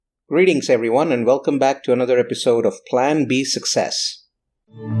Greetings, everyone, and welcome back to another episode of Plan B Success.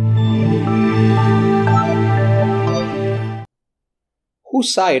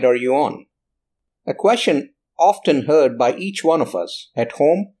 Whose side are you on? A question often heard by each one of us at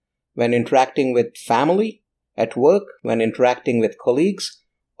home, when interacting with family, at work, when interacting with colleagues,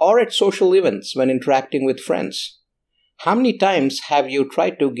 or at social events, when interacting with friends. How many times have you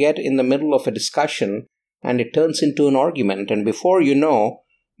tried to get in the middle of a discussion and it turns into an argument, and before you know,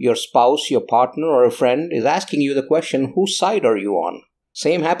 your spouse, your partner, or a friend is asking you the question, whose side are you on?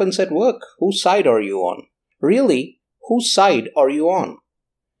 Same happens at work. Whose side are you on? Really, whose side are you on?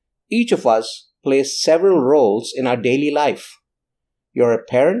 Each of us plays several roles in our daily life. You're a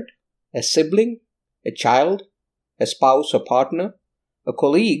parent, a sibling, a child, a spouse or partner, a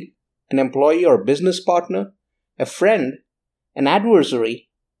colleague, an employee or business partner, a friend, an adversary,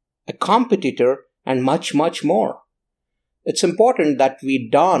 a competitor, and much, much more. It's important that we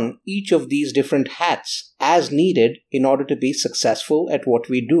don each of these different hats as needed in order to be successful at what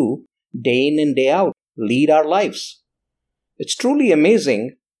we do day in and day out, lead our lives. It's truly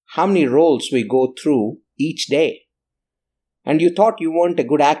amazing how many roles we go through each day. And you thought you weren't a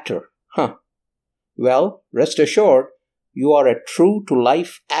good actor, huh? Well, rest assured, you are a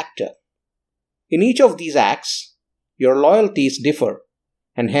true-to-life actor. In each of these acts, your loyalties differ,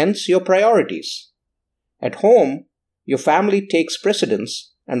 and hence your priorities. At home, your family takes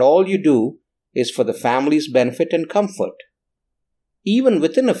precedence, and all you do is for the family's benefit and comfort. Even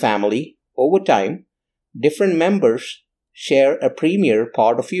within a family, over time, different members share a premier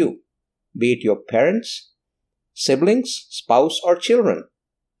part of you, be it your parents, siblings, spouse, or children.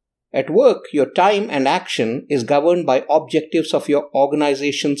 At work, your time and action is governed by objectives of your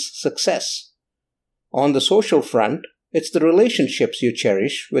organization's success. On the social front, it's the relationships you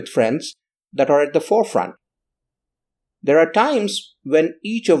cherish with friends that are at the forefront. There are times when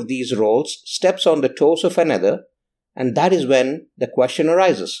each of these roles steps on the toes of another, and that is when the question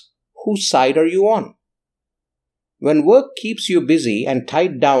arises, whose side are you on? When work keeps you busy and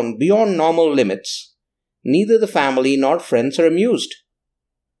tied down beyond normal limits, neither the family nor friends are amused.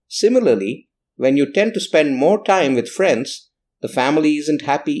 Similarly, when you tend to spend more time with friends, the family isn't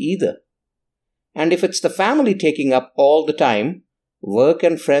happy either. And if it's the family taking up all the time, work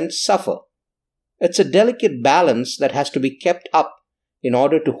and friends suffer. It's a delicate balance that has to be kept up in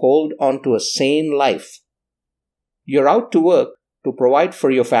order to hold on to a sane life. You're out to work to provide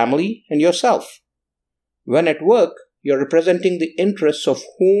for your family and yourself. When at work, you're representing the interests of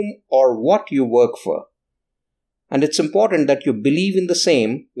whom or what you work for. And it's important that you believe in the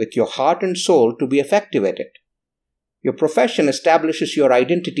same with your heart and soul to be effective at it. Your profession establishes your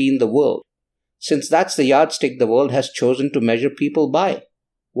identity in the world, since that's the yardstick the world has chosen to measure people by,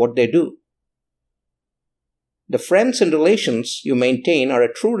 what they do. The friends and relations you maintain are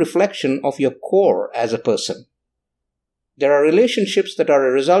a true reflection of your core as a person. There are relationships that are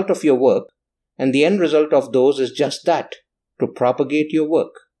a result of your work, and the end result of those is just that, to propagate your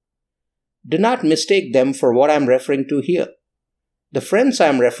work. Do not mistake them for what I'm referring to here. The friends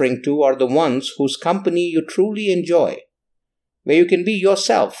I'm referring to are the ones whose company you truly enjoy, where you can be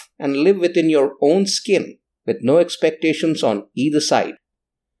yourself and live within your own skin with no expectations on either side.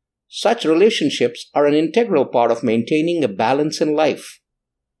 Such relationships are an integral part of maintaining a balance in life.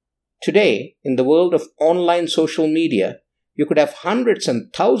 Today, in the world of online social media, you could have hundreds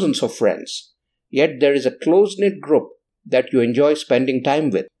and thousands of friends, yet there is a close-knit group that you enjoy spending time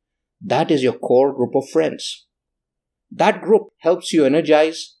with. That is your core group of friends. That group helps you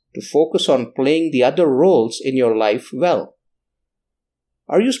energize to focus on playing the other roles in your life well.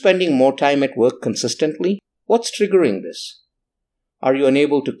 Are you spending more time at work consistently? What's triggering this? Are you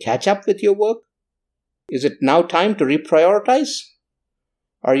unable to catch up with your work? Is it now time to reprioritize?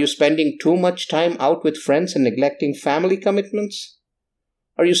 Are you spending too much time out with friends and neglecting family commitments?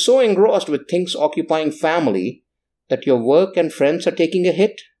 Are you so engrossed with things occupying family that your work and friends are taking a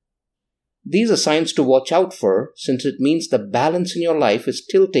hit? These are signs to watch out for, since it means the balance in your life is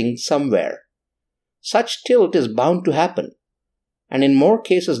tilting somewhere. Such tilt is bound to happen, and in more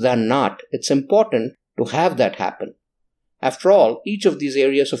cases than not, it's important to have that happen. After all, each of these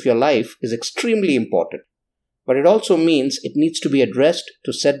areas of your life is extremely important, but it also means it needs to be addressed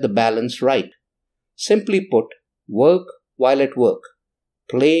to set the balance right. Simply put, work while at work,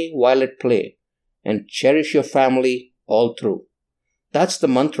 play while at play, and cherish your family all through. That's the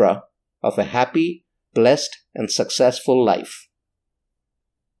mantra of a happy, blessed, and successful life.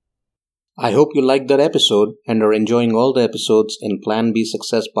 I hope you liked that episode and are enjoying all the episodes in Plan B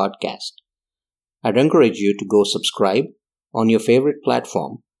Success podcast. I'd encourage you to go subscribe on your favorite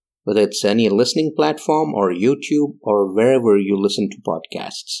platform, whether it's any listening platform or YouTube or wherever you listen to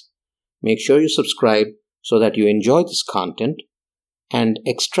podcasts. Make sure you subscribe so that you enjoy this content and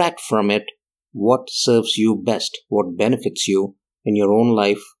extract from it what serves you best, what benefits you in your own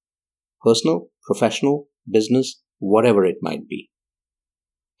life, personal, professional, business, whatever it might be.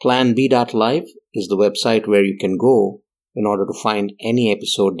 PlanB.live is the website where you can go in order to find any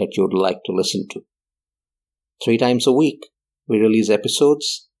episode that you would like to listen to. 3 times a week, we release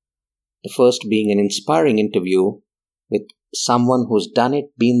episodes, the first being an inspiring interview with someone who's done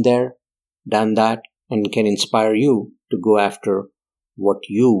it, been there, done that, and can inspire you to go after what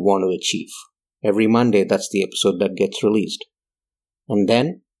you want to achieve. Every Monday, that's the episode that gets released. And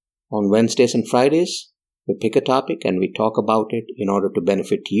then, on Wednesdays and Fridays, we pick a topic and we talk about it in order to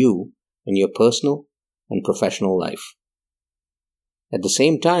benefit you in your personal and professional life. At the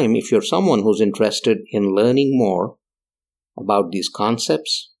same time, if you're someone who's interested in learning more about these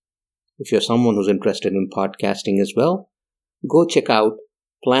concepts, if you're someone who's interested in podcasting as well, go check out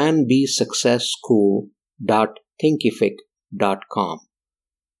planbsuccessschool.thinkific.com.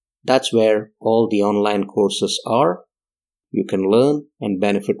 That's where all the online courses are. You can learn and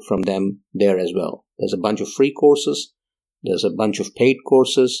benefit from them there as well. There's a bunch of free courses. There's a bunch of paid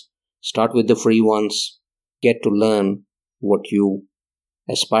courses. Start with the free ones. Get to learn what you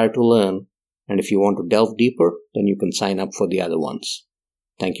aspire to learn. And if you want to delve deeper, then you can sign up for the other ones.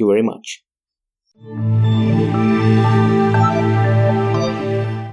 Thank you very much.